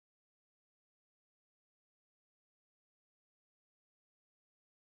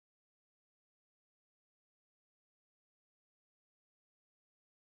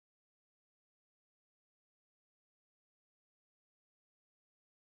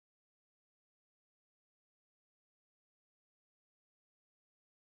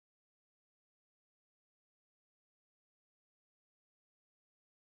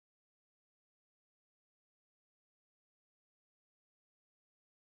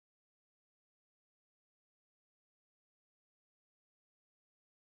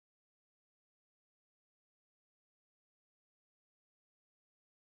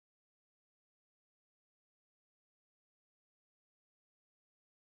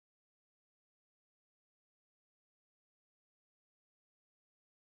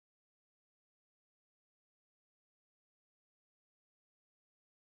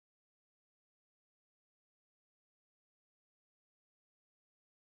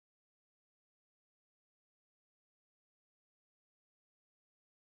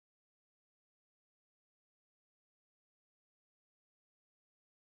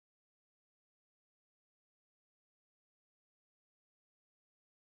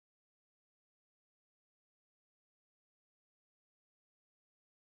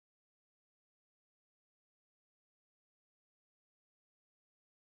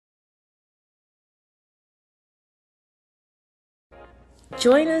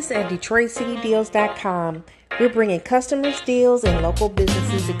Join us at DetroitCityDeals.com. We're bringing customers deals and local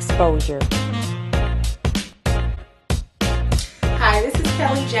businesses exposure. Hi, this is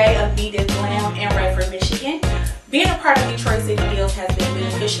Kelly J of Be This Glam in Redford, Michigan. Being a part of Detroit City Deals has been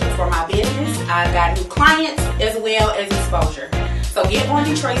beneficial for my business. I've got new clients as well as exposure. So get on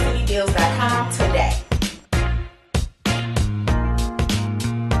DetroitCityDeals.com today.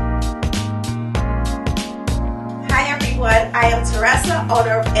 Hi everyone, I am Teresa,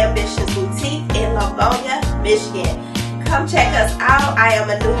 owner of Ambitious Boutique in Livonia, Michigan. Come check us out. I am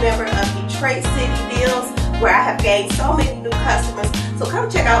a new member of Detroit City Deals, where I have gained so many new customers. So come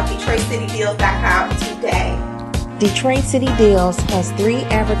check out DetroitCityDeals.com today. Detroit City Deals has 3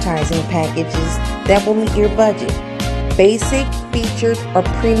 advertising packages that will meet your budget: basic, featured, or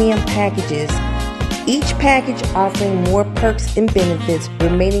premium packages. Each package offering more perks and benefits,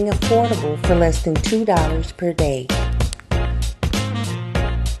 remaining affordable for less than $2 per day.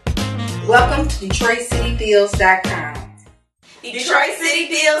 Welcome to DetroitCityDeals.com.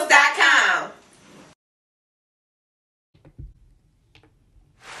 DetroitCityDeals.com.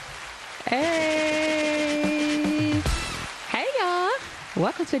 Hey y'all,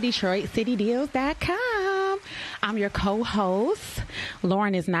 welcome to DetroitCityDeals.com. I'm your co-host.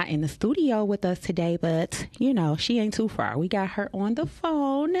 Lauren is not in the studio with us today, but you know, she ain't too far. We got her on the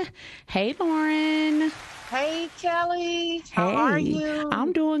phone. Hey Lauren. Hey Kelly, how are you?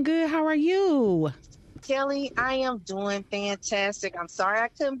 I'm doing good. How are you? Kelly, I am doing fantastic. I'm sorry I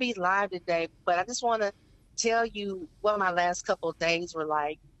couldn't be live today, but I just want to tell you what my last couple of days were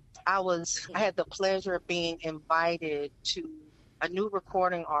like. I had the pleasure of being invited to a new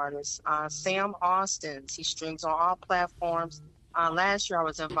recording artist, Sam Austin. He streams on all platforms. Last year I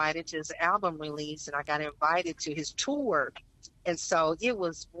was invited to his album release, and I got invited to his tour. And so it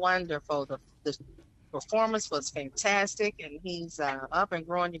was wonderful. The performance was fantastic, and he's up and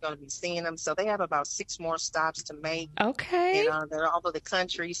growing. You're going to be seeing him. So they have about 6 more stops to make. Okay. And they're all over the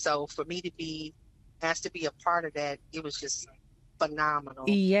country. So for me to be asked to be a part of that, it was just phenomenal.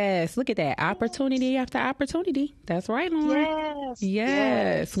 Yes, look at that. Opportunity after opportunity. That's right, Lauren.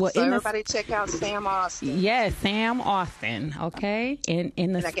 Yes. Well, so everybody check out Sam Austin. Yes, Sam Austin. Okay.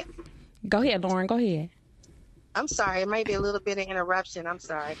 Go ahead, Lauren. Go ahead. I'm sorry. It may be a little bit of interruption. I'm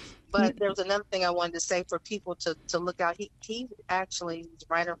sorry. But there was another thing I wanted to say for people to look out. He actually is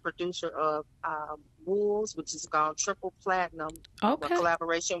writer and producer of Wolves, which is called Triple Platinum. Okay. A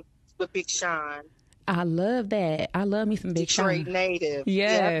collaboration with Big Sean. I love that. I love me some Big Sean. Detroit native.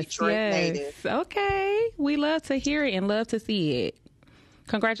 Yes. Detroit native. Okay. We love to hear it and love to see it.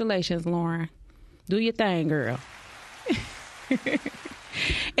 Congratulations, Lauren. Do your thing, girl.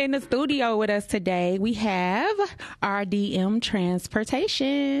 In the studio with us today, we have RDM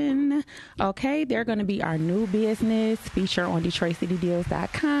Transportation. Okay, they're going to be our new business feature on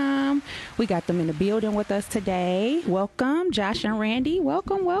DetroitCityDeals.com. We got them in the building with us today. Welcome, Josh and Randy.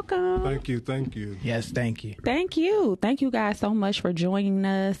 Welcome. Thank you. Yes, thank you. Thank you guys so much for joining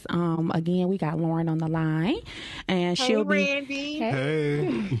us. Again, we got Lauren on the line, and she'll be. Randy. Hey.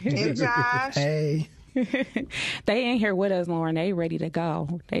 Hey, Josh. Hey. They ain't here with us, Lauren. They ready to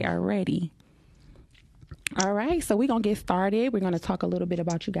go. They are ready. All right, so we're going to get started. We're going to talk a little bit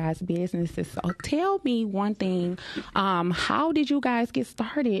about you guys' businesses. So tell me one thing. How did you guys get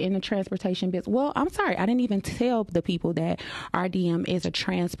started in the transportation business? Well, I'm sorry. I didn't even tell the people that RDM is a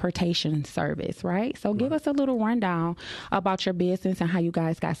transportation service, right? So give us a little rundown about your business and how you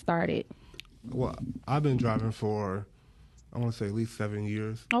guys got started. Well, I've been driving for, I want to say, at least 7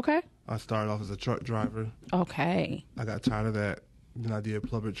 years. Okay. I started off as a truck driver. Okay. I got tired of that. Then I did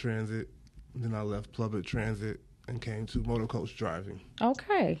public transit. Then I left public transit and came to motor coach driving.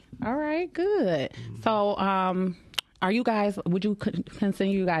 Okay. All right. Good. Mm-hmm. So, are you guys, would you consider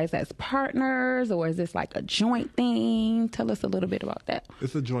you guys as partners, or is this like a joint thing? Tell us a little bit about that.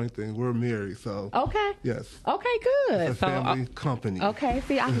 It's a joint thing. We're married, so. Okay. Yes. Okay, good. It's a family company. Okay.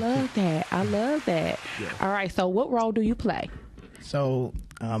 See, I love that. Yeah. All right. So what role do you play? So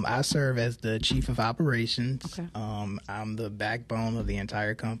I serve as the chief of operations. Okay. I'm the backbone of the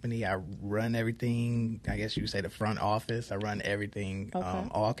entire company. I run everything. I guess you would say the front office. I run everything. Okay.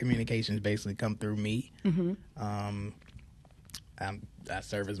 All communications basically come through me. Mm-hmm. I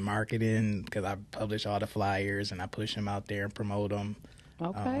serve as marketing because I publish all the flyers and I push them out there and promote them.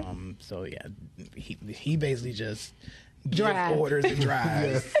 Okay. So yeah, he basically just Drive. gives orders and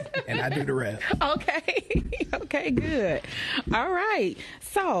drives, and I do the rest. Okay. Okay, good. All right.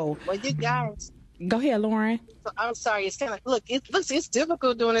 So, Well, you guys Go ahead, Lauren. So I'm sorry. It's kind of it's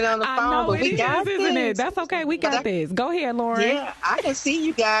difficult doing it on the I phone, know but we got this, isn't it? That's okay. We got this. Go ahead, Lauren. Yeah, I can see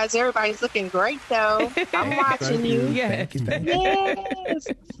you guys. Everybody's looking great, though. I'm watching you. Yes. Yes.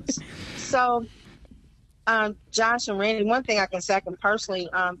 So, Josh and Randy, one thing I can say, I can personally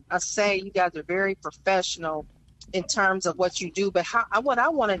I say you guys are very professional in terms of what you do. But what I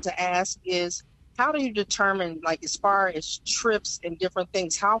wanted to ask is, how do you determine, like, as far as trips and different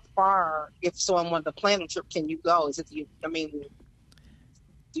things, how far, if someone wanted to plan a trip, can you go? Do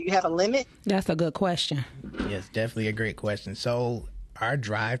you have a limit? That's a good question. Yes, definitely a great question. So our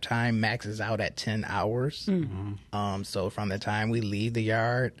drive time maxes out at 10 hours. Mm-hmm. So from the time we leave the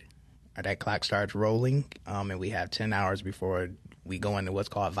yard, that clock starts rolling, and we have 10 hours before we go into what's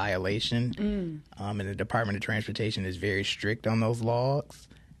called violation. And the Department of Transportation is very strict on those logs.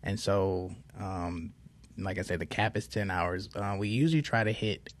 And so, like I said, the cap is 10 hours. We usually try to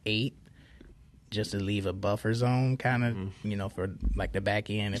hit 8 just to leave a buffer zone, kind of, for like the back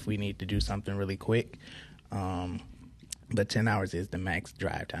end if we need to do something really quick. But 10 hours is the max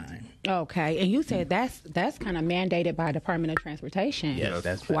drive time. Okay. And you said that's kind of mandated by Department of Transportation. Yes,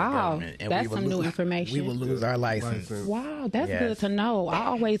 that's by the wow. government. And that's some new information. We will lose our license. Wow, that's good to know. I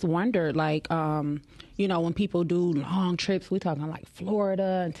always wondered, like, when people do long trips, we talking like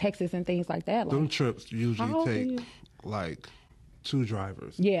Florida and Texas and things like that. Them Like, trips usually take like 2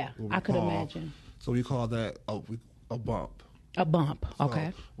 drivers. yeah, I could imagine. So we call that a bump. A bump,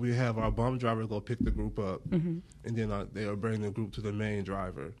 okay. So we have our bump driver go pick the group up, and then they'll bring the group to the main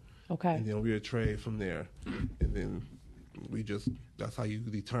driver. Okay. And then we trade from there. And then that's how you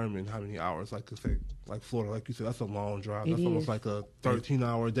determine how many hours. Like, say, like Florida, like you said, that's a long drive. That's almost like a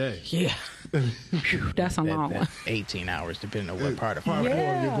 13-hour day. Yeah. Phew, that's a long one. That's 18 hours, depending on what part of Florida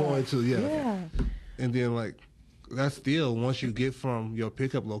Florida. you're going to, Yeah. And then, like, that's still, once you get from your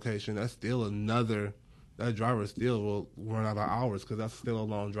pickup location, that's still that driver still will run out of hours because that's still a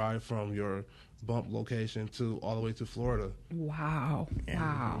long drive from your bump location all the way to Florida. Wow. Yeah.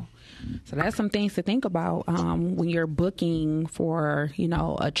 Wow. So that's some things to think about when you're booking for,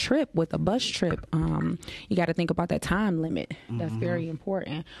 a trip with a bus trip. You got to think about that time limit. That's very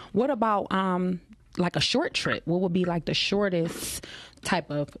important. What about like a short trip? What would be like the shortest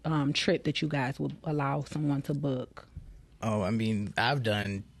type of trip that you guys would allow someone to book? Oh, I mean, I've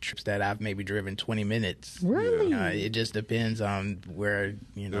done trips that I've maybe driven 20 minutes. Really? It just depends on where,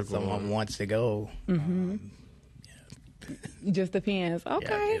 someone wants to go. It just depends.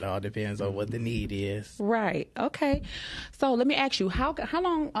 Okay. Yeah, it all depends on what the need is. Right. Okay. So let me ask you, how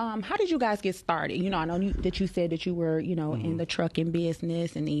long, how did you guys get started? I know that you said that you were, in the trucking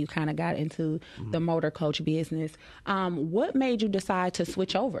business and then you kind of got into the motor coach business. What made you decide to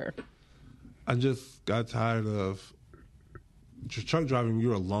switch over? I just got tired of truck driving.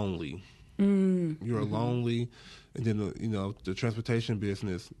 You're lonely. You're lonely, and then the transportation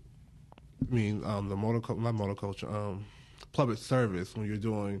business. I mean, public service. When you're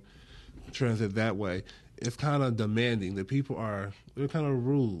doing transit that way, it's kind of demanding. The people they're kind of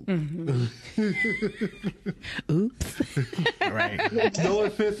rude. Oops. Right. No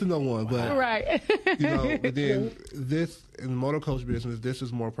offense to no one, but right. But then this in the motor coach business, this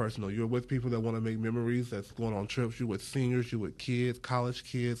is more personal. You're with people that want to make memories. That's going on trips. You're with seniors. You're with kids, college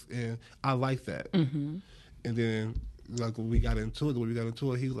kids, and I like that. And then, like when we got into it,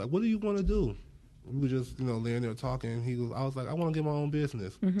 he was like, "What do you want to do?" We were just laying there talking. I was like, "I want to get my own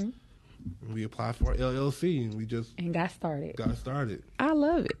business." And we applied for LLC, and we just got started. I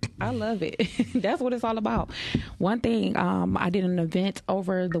love it. That's what it's all about. One thing, I did an event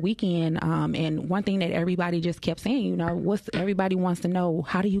over the weekend, and one thing that everybody just kept saying, everybody wants to know,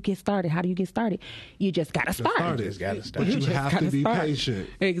 how do you get started? You just got to start. You have to be patient.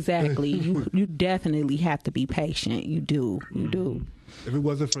 Exactly. You definitely have to be patient. You do. If it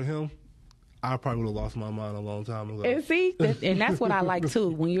wasn't for him, I probably would have lost my mind a long time ago. And see, and that's what I like too.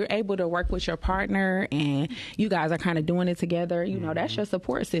 When you're able to work with your partner and you guys are kind of doing it together, that's your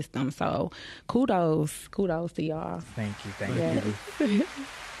support system. So kudos to y'all. Thank you.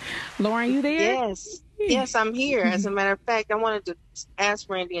 Lauren, you there? Yes, I'm here. As a matter of fact, I wanted to ask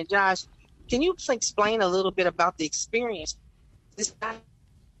Randy and Josh, can you explain a little bit about the experience?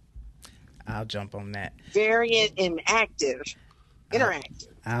 I'll jump on that. Very interactive.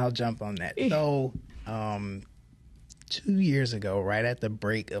 I'll jump on that. So, 2 years ago, right at the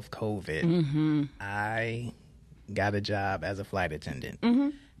break of COVID, I got a job as a flight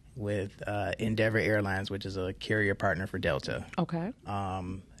attendant with Endeavor Airlines, which is a carrier partner for Delta. Okay.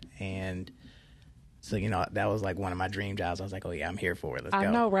 And So, that was like one of my dream jobs. I was like, oh, yeah, I'm here for it. Let's go.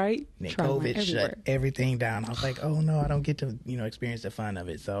 I know, right? And then Traveling COVID shut everything down. I was like, oh, no, I don't get to, experience the fun of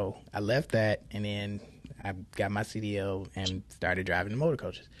it. So I left that, and then I got my CDL and started driving the motor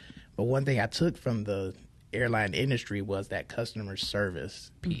coaches. But one thing I took from the airline industry was that customer service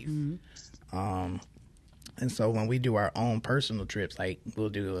piece. And so when we do our own personal trips, like we'll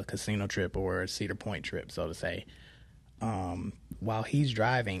do a casino trip or a Cedar Point trip, so to say, while he's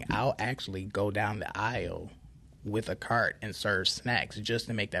driving, I'll actually go down the aisle with a cart and serve snacks just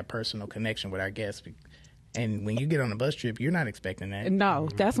to make that personal connection with our guests. And when you get on a bus trip, you're not expecting that. No,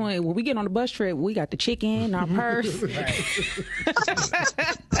 that's when we get on the bus trip, we got the chicken, our purse,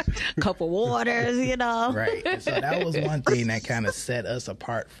 couple waters, Right. And so that was one thing that kind of set us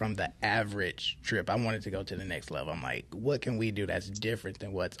apart from the average trip. I wanted to go to the next level. I'm like, what can we do that's different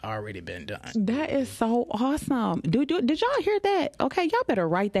than what's already been done? That is so awesome. Did y'all hear that? Okay, y'all better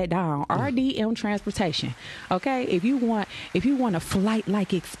write that down. RDM Transportation. Okay, if you want a flight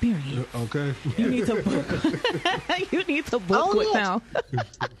like experience, okay, you need to book. You need to book with them.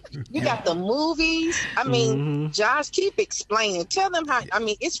 You got the movies. I mean, Josh, keep explaining. Tell them how. I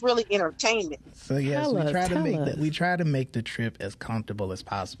mean, it's really entertainment. So yes, we try to make the trip as comfortable as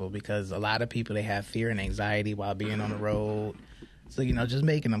possible, because a lot of people, they have fear and anxiety while being on the road. So just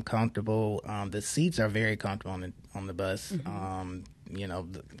making them comfortable. The seats are very comfortable on the bus.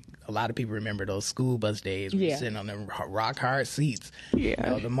 A lot of people remember those school bus days where you're sitting on them rock hard seats.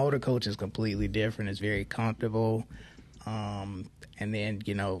 Yeah. The motor coach is completely different. It's very comfortable. And then,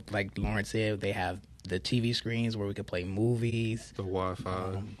 like Lauren said, they have the TV screens where we could play movies. The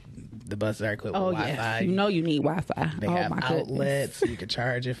Wi-Fi. The buses are equipped with Wi-Fi. Yes. You need Wi-Fi. They have outlets. So you can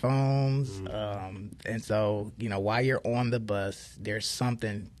charge your phones. And so, while you're on the bus, there's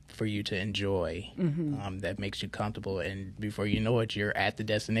something for you to enjoy that makes you comfortable, and before you know it, you're at the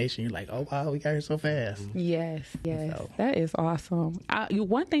destination. You're like, oh wow, we got here so fast. Yes. So. That is awesome.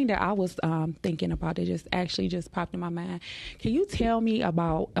 One thing that I was thinking about that just popped in my mind, can you tell me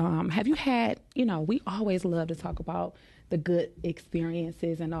about have you had, we always love to talk about the good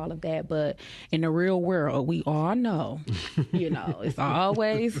experiences and all of that, but in the real world, we all know, it's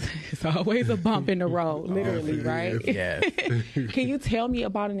always a bump in the road, literally, right? Yes. Can you tell me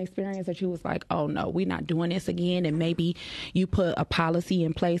about an experience that you was like, oh no, we're not doing this again, and maybe you put a policy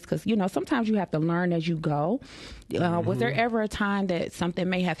in place? Because sometimes you have to learn as you go. Was there ever a time that something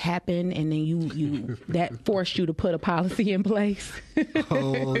may have happened and then you that forced you to put a policy in place?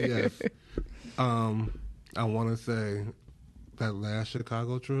 Oh yes. I want to say that last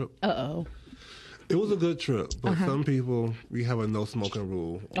Chicago trip. It was a good trip, but some people, we have a no smoking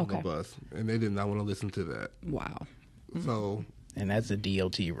rule on the bus, and they did not want to listen to that. Wow. So, and that's a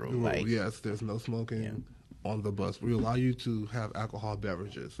DOT rule. Yes, there's no smoking on the bus. We allow you to have alcohol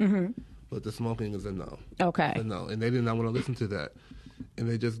beverages, but the smoking is a no. Okay. It's a no, and they did not want to listen to that, and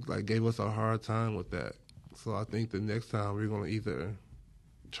they just gave us a hard time with that. So I think the next time we're going to either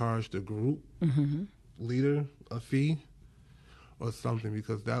charge the group leader a fee or something,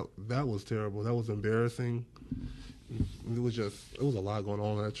 because that was terrible. That was embarrassing. It was a lot going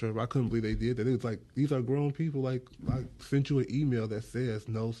on that trip. I couldn't believe they did that. It was like, these are grown people. I sent you an email that says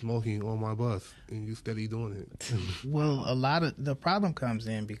no smoking on my bus, and you steady doing it. Well, a lot of the problem comes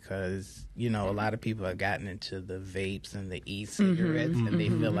in because a lot of people have gotten into the vapes and the e-cigarettes, and they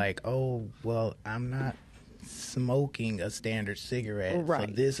feel like, oh well, I'm not smoking a standard cigarette, right?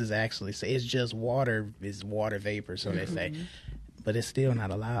 So this is actually, it's just water, is water vapor, so they say, but it's still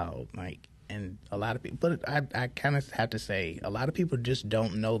not allowed. And a lot of people, but I kind of have to say, a lot of people just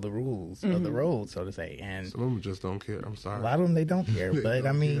don't know the rules of the road, so to say, and some of them just don't care. I'm sorry, a lot of them, they don't care. But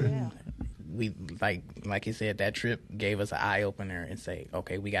I mean, we like you said, that trip gave us an eye opener and say,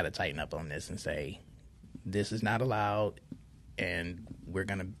 okay, we got to tighten up on this and say, this is not allowed, and we're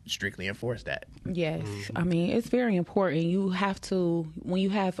going to strictly enforce that. Yes. I mean, it's very important. You have to, when you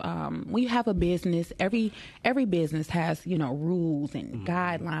have a business, every business has, rules and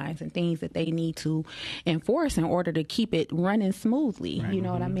guidelines and things that they need to enforce in order to keep it running smoothly. Right. You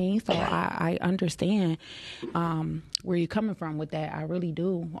know what I mean? So I understand where you're coming from with that. I really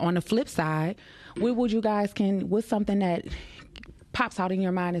do. On the flip side, what's something that pops out in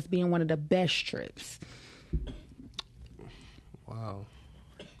your mind as being one of the best trips? Wow.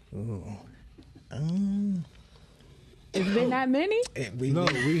 Ooh. It's been that many? We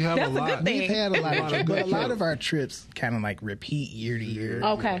have that's a lot. A good thing. We've had a lot of trips, but a lot of our trips kind of repeat year to year.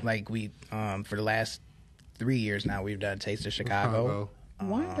 Okay. Like we, for the last 3 years now, we've done Taste of Chicago.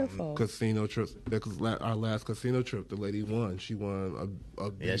 Wonderful. Casino trips. Our last casino trip, the lady won. She won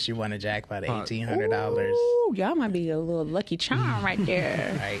she won a jackpot of $1,800. Ooh, y'all might be a little lucky charm right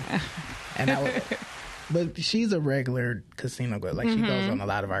there. Right. And But she's a regular casino girl. Like, she goes on a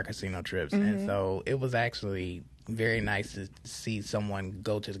lot of our casino trips. And so it was actually very nice to see someone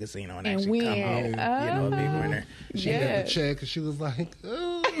go to the casino and actually come home, a big winner. She had the check, and she was like,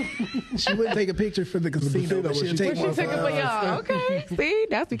 oh. She wouldn't take a picture for the casino, but she'll take one for Took it for y'all. Okay. See,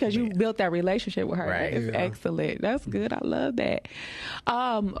 that's because you built that relationship with her. Right. It's excellent. That's good. I love that.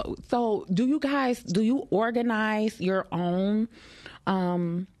 So do you organize your own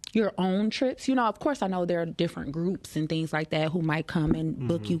trips? You know, of course, I know there are different groups and things like that who might come and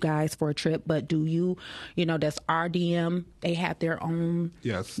book you guys for a trip, but do you does RDM, they have their own,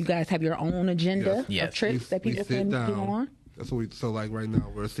 Yes. you guys have your own agenda Yes. of trips that people can do on? That's what so like right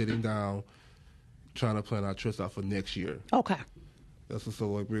now we're sitting down trying to plan our trips out for next year. Okay. We're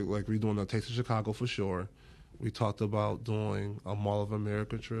doing a Taste of Chicago for sure. We talked about doing a Mall of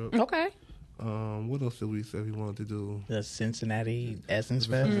America trip. Okay. What else did we say we wanted to do? The Cincinnati Essence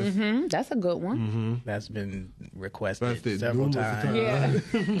Fest. That's a good one. That's been requested Requested several numerous times.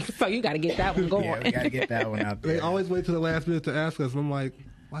 Yeah. So you got to get that one going. Yeah, we got to get that one out there. They always wait till the last minute to ask us. And I'm like,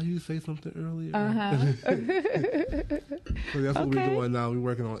 why you say something earlier? So that's what we're doing now. We're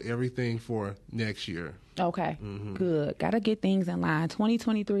working on everything for next year. Okay. Good. Got to get things in line.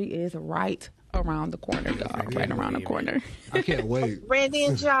 2023 is right around the corner, dog. Right around the corner. I can't wait. Randy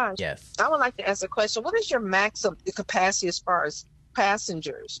and Josh, Yes. I would like to ask a question. What is your maximum capacity as far as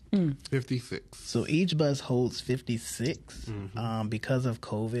passengers? 56. So each bus holds 56. Because of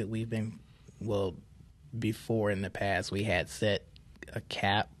COVID, before in the past, we had set a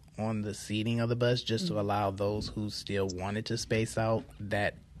cap on the seating of the bus just to allow those who still wanted to space out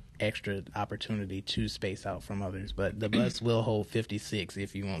that extra opportunity to space out from others. But the bus will hold 56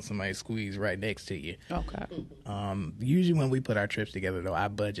 if you want somebody squeezed right next to you. Okay. Usually when we put our trips together, though, I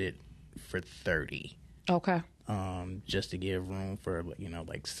budget for 30. Okay. Just to give room for,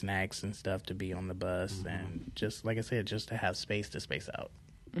 like snacks and stuff to be on the bus, and just, like I said, just to have space to space out.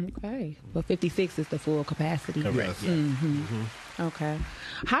 Okay. But 56 is the full capacity. Correct. Yeah. Okay.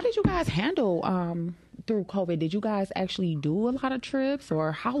 How did you guys handle through COVID? Did you guys actually do a lot of trips,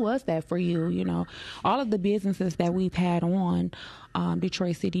 or how was that for you? You know, all of the businesses that we've had on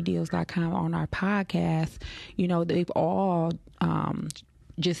DetroitCityDeals.com on our podcast, they've all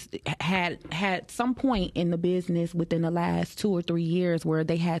just had some point in the business within the last 2 or 3 years where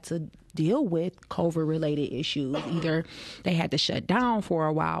they had to deal with COVID related issues. Either they had to shut down for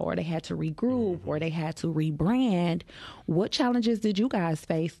a while, or they had to regroup, or they had to rebrand. What challenges did you guys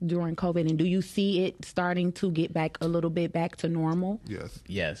face during COVID, and do you see it starting to get back a little bit back to normal?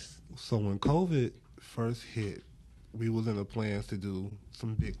 Yes. So when COVID first hit, we was in the plans to do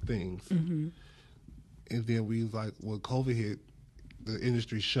some big things. And then we was like, when COVID hit, the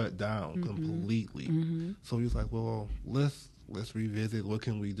industry shut down completely. So we was like, well, let's revisit, what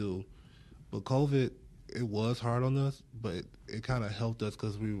can we do? But COVID, it was hard on us, but it kind of helped us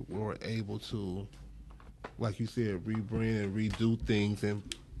because we were able to, like you said, rebrand and redo things and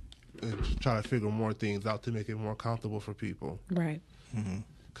try to figure more things out to make it more comfortable for people. Right.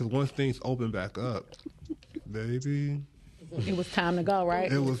 Because once things open back up, baby, It was time to go,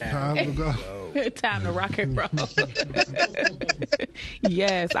 right? it was time to go. Time to rock and roll.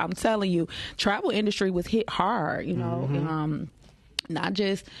 Yes, I'm telling you, travel industry was hit hard, not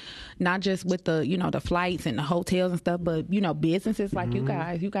just with the, the flights and the hotels and stuff, but, businesses like you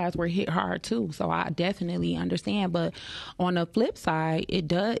guys were hit hard too. So I definitely understand. But on the flip side, it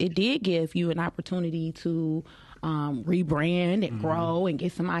did give you an opportunity to rebrand and grow and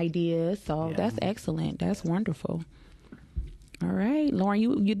get some ideas. So that's excellent. That's wonderful. All right, Lauren,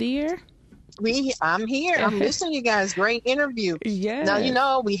 you there? I'm here. I'm listening to you guys. Great interview. Yes.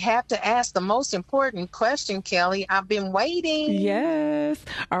 Now, we have to ask the most important question, Kelly. I've been waiting. Yes.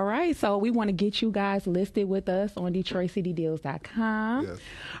 All right. So we want to get you guys listed with us on DetroitCityDeals.com. Yes.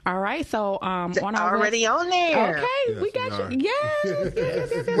 All right. So on our Already on there. Okay, Yes, we got we you. are.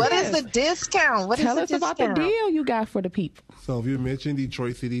 Yes. What is the discount? Tell us about the deal you got for the people. So if you mention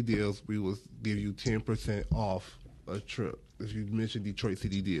Detroit City Deals, we will give you 10% off a trip. If you mention Detroit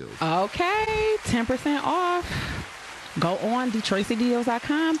City Deals. Okay, 10% off. Go on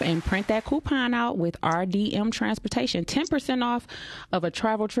DetroitCityDeals.com and print that coupon out with RDM Transportation. 10% off of a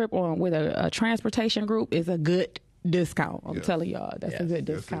travel trip with a transportation group is a good discount. I'm telling y'all, that's a good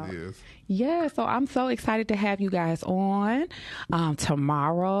discount. Yes, it is. Yeah, so I'm so excited to have you guys on.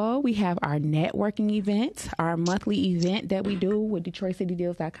 Tomorrow we have our networking event, our monthly event that we do with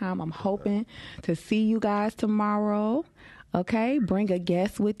DetroitCityDeals.com. I'm hoping to see you guys tomorrow. Okay, bring a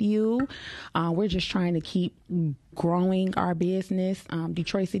guest with you. We're just trying to keep growing our business.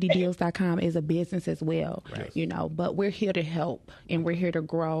 DetroitCityDeals.com is a business as well, you know, but we're here to help, and we're here to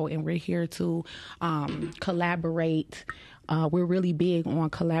grow, and we're here to collaborate. We're really big on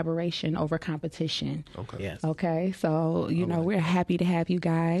collaboration over competition. Okay. Yes. Okay, so you know we're happy to have you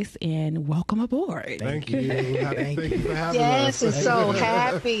guys, and welcome aboard. Thank you. Thank you for having Yes, us. we're so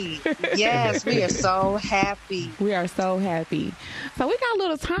happy. Yes, we are so happy. We are so happy. So we got a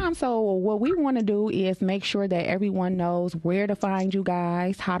little time. So what we want to do is make sure that everyone knows where to find you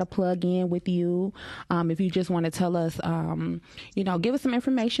guys, how to plug in with you. If you just want to tell us, you know, give us some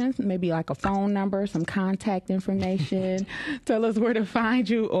information, maybe like a phone number, some contact information. Tell us where to find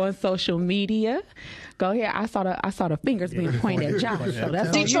you on social media. Go ahead. I saw the fingers being pointed at Josh. So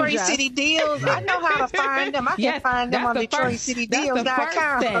that's Detroit City Deals. I know how to find them. I can find them on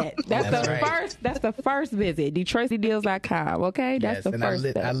DetroitCityDeals.com. That's the first visit. DetroitCityDeals.com. Okay, that's the first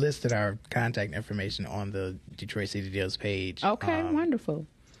step. I listed our contact information on the Detroit City Deals page. Okay, wonderful.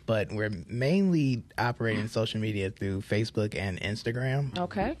 But we're mainly operating social media through Facebook and Instagram.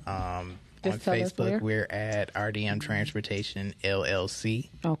 Okay. On Just tell us where. Facebook, we're at RDM Transportation LLC.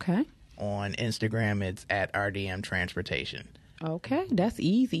 Okay. On Instagram, it's at RDM Transportation. Okay, that's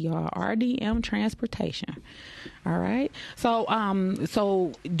easy, y'all. RDM Transportation. All right. So,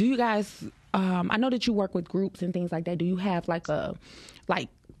 so do you guys? I know that you work with groups and things like that. Do you have like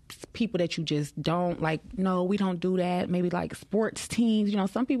people that you just don't like? No, we don't do that. Maybe like sports teams. You know,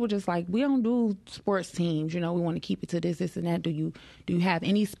 some people just like, we don't do sports teams. You know, we want to keep it to this, and that. Do you have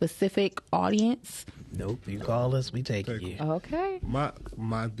any specific audience? Nope. You call us, we take you. Okay.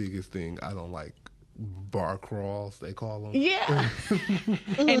 My biggest thing, I don't like bar crawls, they call them. Yeah.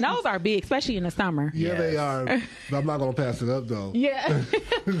 And those are big, especially in the summer. Yeah, they are. But I'm not going to pass it up, though. Yeah.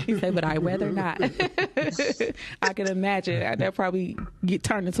 He said, but I'd rather not. I can imagine. They'll probably get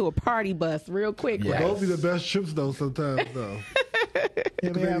turned into a party bus real quick. Yeah. Right? Those be the best trips, though, sometimes, though. Yeah,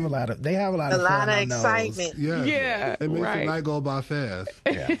 they have a lot of fun on excitement. Yeah. Yeah, It makes right. the night go by fast.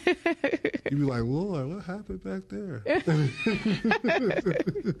 Those. Yeah. You be like, Lord, what happened back there?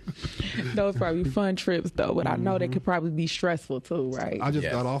 Those probably fun trips, though, but I know they could probably be stressful, too, right? I just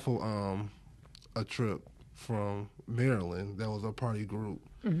Yes. got off of a trip from Maryland. That was a party group.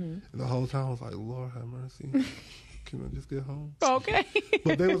 And the whole time I was like, Lord have mercy. Can I just get home? Okay.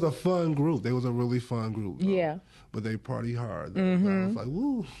 But they was a fun group. They was a really fun group. Though. Yeah. But they party hard. I was like,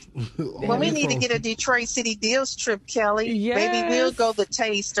 woo. Well, we need to get a Detroit City Deals trip, Kelly. Yes. Maybe we'll go the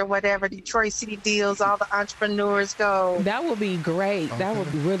taste or whatever. Detroit City Deals, all the entrepreneurs go. That would be great. That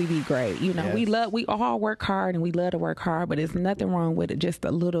would really be great. You know, Yes. we all work hard, and we love to work hard, but there's nothing wrong with it. Just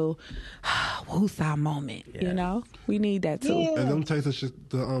a little woosah moment, you Yeah. know? We need that, too. Yeah. And them taste of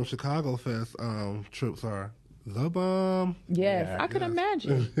the Chicago Fest trips are the bomb. Yes, Yeah, I could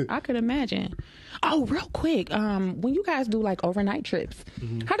imagine. I could imagine. Oh, real quick, when you guys do like overnight trips,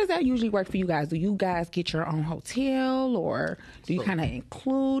 how does that usually work for you guys? Do you guys get your own hotel, or do you kind of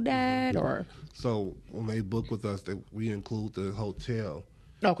include that, or? So when they book with us, we include the hotel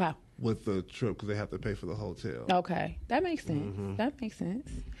Okay. with the trip because they have to pay for the hotel. Okay, that makes sense. That makes sense.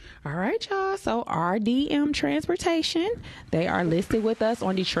 All right, y'all. So RDM Transportation, they are listed with us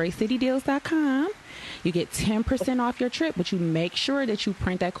on DetroitCityDeals.com. You get 10% off your trip, but you make sure that you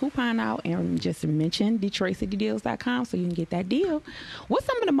print that coupon out and just mention DetroitCityDeals.com so you can get that deal. What's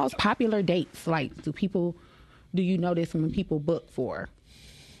some of the most popular dates? Like, do you notice when people book for?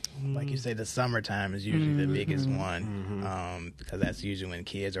 Like you say, the summertime is usually the biggest one, because that's usually when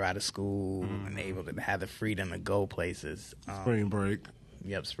kids are out of school and able to have the freedom to go places. Spring break.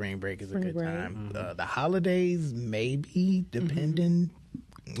 Yep, spring break is a Spring good break. time. The holidays, maybe, depending,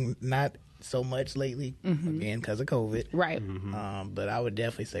 not so much lately, again, because of COVID. Right. But I would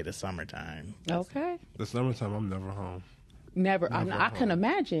definitely say the summertime. Okay. The summertime, I'm never home. Never. I can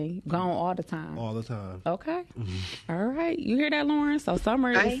imagine gone all the time. All the time. Okay. All right. You hear that, Lauren? So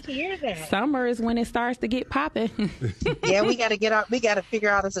summer I is hear that. summer is when it starts to get popping. Yeah, we got to get out. We got to figure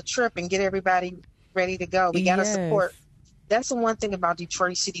out as a trip and get everybody ready to go. We got to Yes. support. That's the one thing about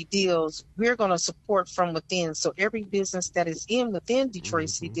Detroit City Deals. We're going to support from within. So every business that is within Detroit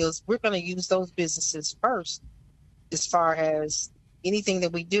City Deals, we're going to use those businesses first. As far as anything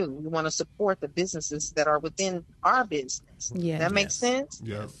that we do, we want to support the businesses that are within our business. Yes. That makes sense.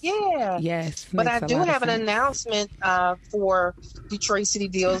 Yes. Yeah. Yes. But I makes a do lot of have an sense. announcement for Detroit City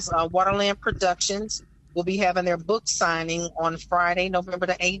Deals. Waterland Productions will be having their book signing on Friday, November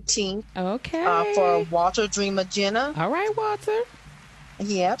the 18th, Okay. for Walter Dreamer Jenna. All right, Walter.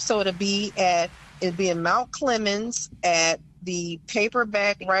 Yep. So it'll be in Mount Clemens at the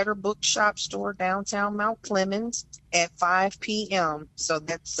Paperback Writer Bookshop store downtown Mount Clemens at 5 p.m. So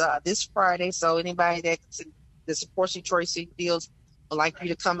that's this Friday. So anybody that supports Detroit City Deals would like you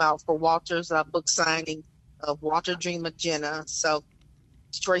to come out for Walter's book signing of Walter Dream of Jenna. So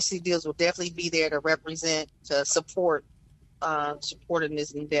Detroit City Deals will definitely be there to represent, to support in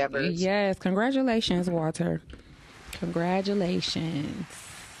this endeavor. Yes, congratulations, Walter. Congratulations.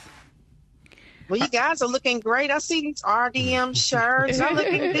 Well, you guys are looking great. I see these RDM shirts. Y'all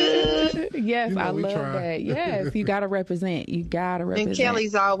looking good. Yes, I love that. Yes, you got to represent. You got to represent. And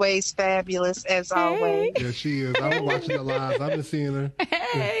Kelly's always fabulous, as always. Yeah, she is. I've been watching the lives. I've been seeing her.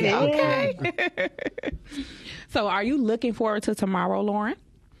 Hey, okay. So are you looking forward to tomorrow, Lauren?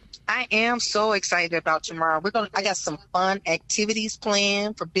 I am so excited about tomorrow. I got some fun activities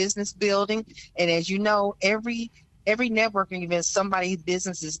planned for business building. And as you know, every networking event, somebody's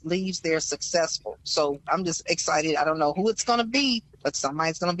business leaves there successful. So I'm just excited. I don't know who it's going to be, but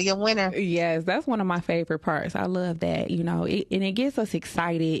somebody's going to be a winner. Yes, that's one of my favorite parts. I love that, and it gets us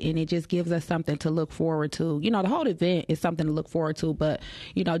excited, and it just gives us something to look forward to. The whole event is something to look forward to, but,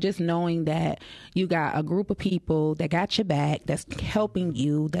 just knowing that you got a group of people that got your back, that's helping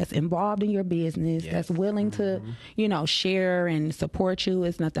you, that's involved in your business, that's willing to, share and support you,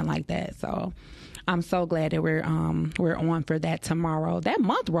 it's nothing like that. So I'm so glad that we're on for that tomorrow. That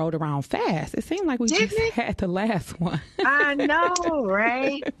month rolled around fast. It seemed like we just had the last one. I know,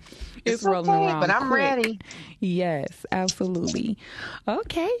 right? It's rolling around, but I'm quick. ready. Yes, absolutely.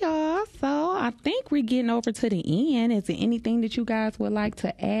 Okay, y'all. So I think we're getting over to the end. Is there anything that you guys would like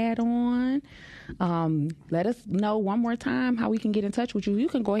to add on? Let us know one more time how we can get in touch with you. You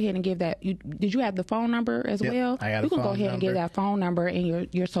can go ahead and give that. Did you have the phone number as well? I got You can go ahead and give that phone number and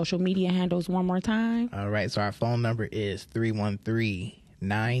your social media handles one more time. All right. So our phone number is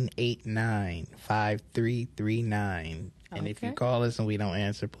 313-989-5339. And if you call us and we don't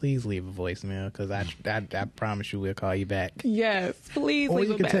answer, please leave a voicemail, because I promise you we'll call you back. Yes, please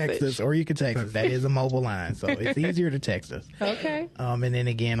leave a message. Or you can text us. That is a mobile line, so it's easier to text us. Okay. And then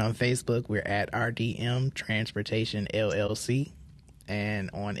again on Facebook, we're at RDM Transportation LLC. And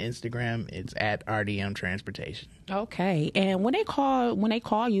on Instagram, it's at RDM Transportation. Okay. And when they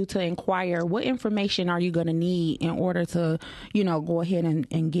call you to inquire, what information are you going to need in order to, go ahead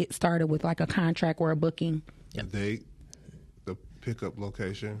and get started with like a contract or a booking? The date, the pickup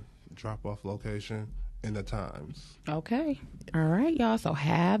location, drop-off location, and the times. Okay. All right, y'all. So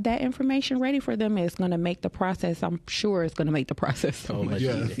have that information ready for them. It's going to make the process, I'm sure it's going to make the process so much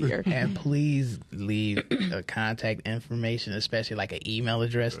easier. And please leave contact information, especially like an email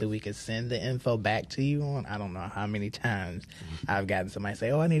address that we could send the info back to you on. I don't know how many times I've gotten somebody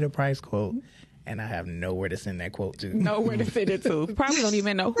say, I need a price quote. And I have nowhere to send that quote to. Nowhere to send it to. Probably don't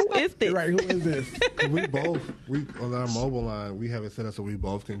even know who is this. Right, who is this? we on our mobile line, we have it set up so we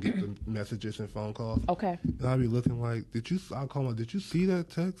both can get the messages and phone calls. Okay. And I'll be looking like, I'll call him, did you see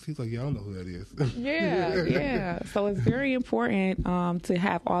that text? He's like, yeah, I don't know who that is. Yeah. So it's very important to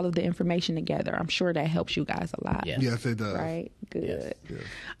have all of the information together. I'm sure that helps you guys a lot. Yes, it does. Right? Good. Yes.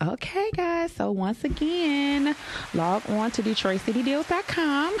 Okay, guys. So once again, log on to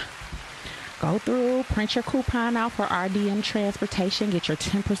DetroitCityDeals.com. Go through, print your coupon out for RDM Transportation, get your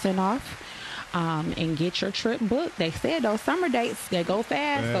 10% off, and get your trip booked. They said those summer dates, they go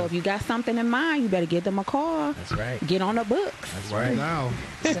fast. So if you got something in mind, you better give them a call. That's right. Get on the books. That's right. Now,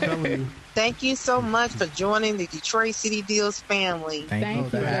 I'm telling you. Thank you so much for joining the Detroit City Deals family.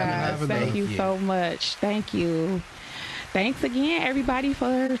 Thank you, guys. Thank you so much. Thank you. Thanks again, everybody,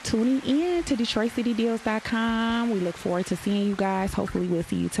 for tuning in to DetroitCityDeals.com. We look forward to seeing you guys. Hopefully, we'll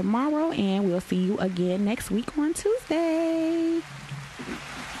see you tomorrow, and we'll see you again next week on Tuesday.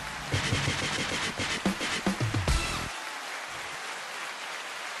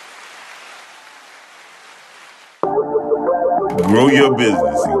 Grow your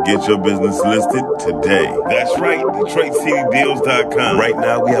business and get your business listed today. That's right, DetroitCityDeals.com. Right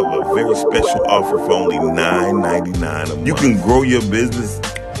now, we have a very special offer for only $9.99 a month. You can grow your business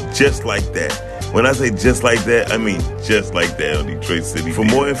just like that. When I say just like that, I mean just like that on Detroit City. For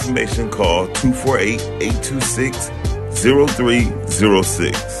more information, call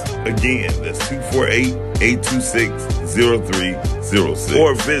 248-826-0306. Again, that's 248-826-0306.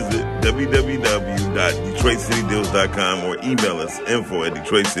 Or visit www.DetroitCityDeals.com or email us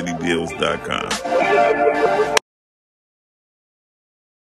info@DetroitCityDeals.com.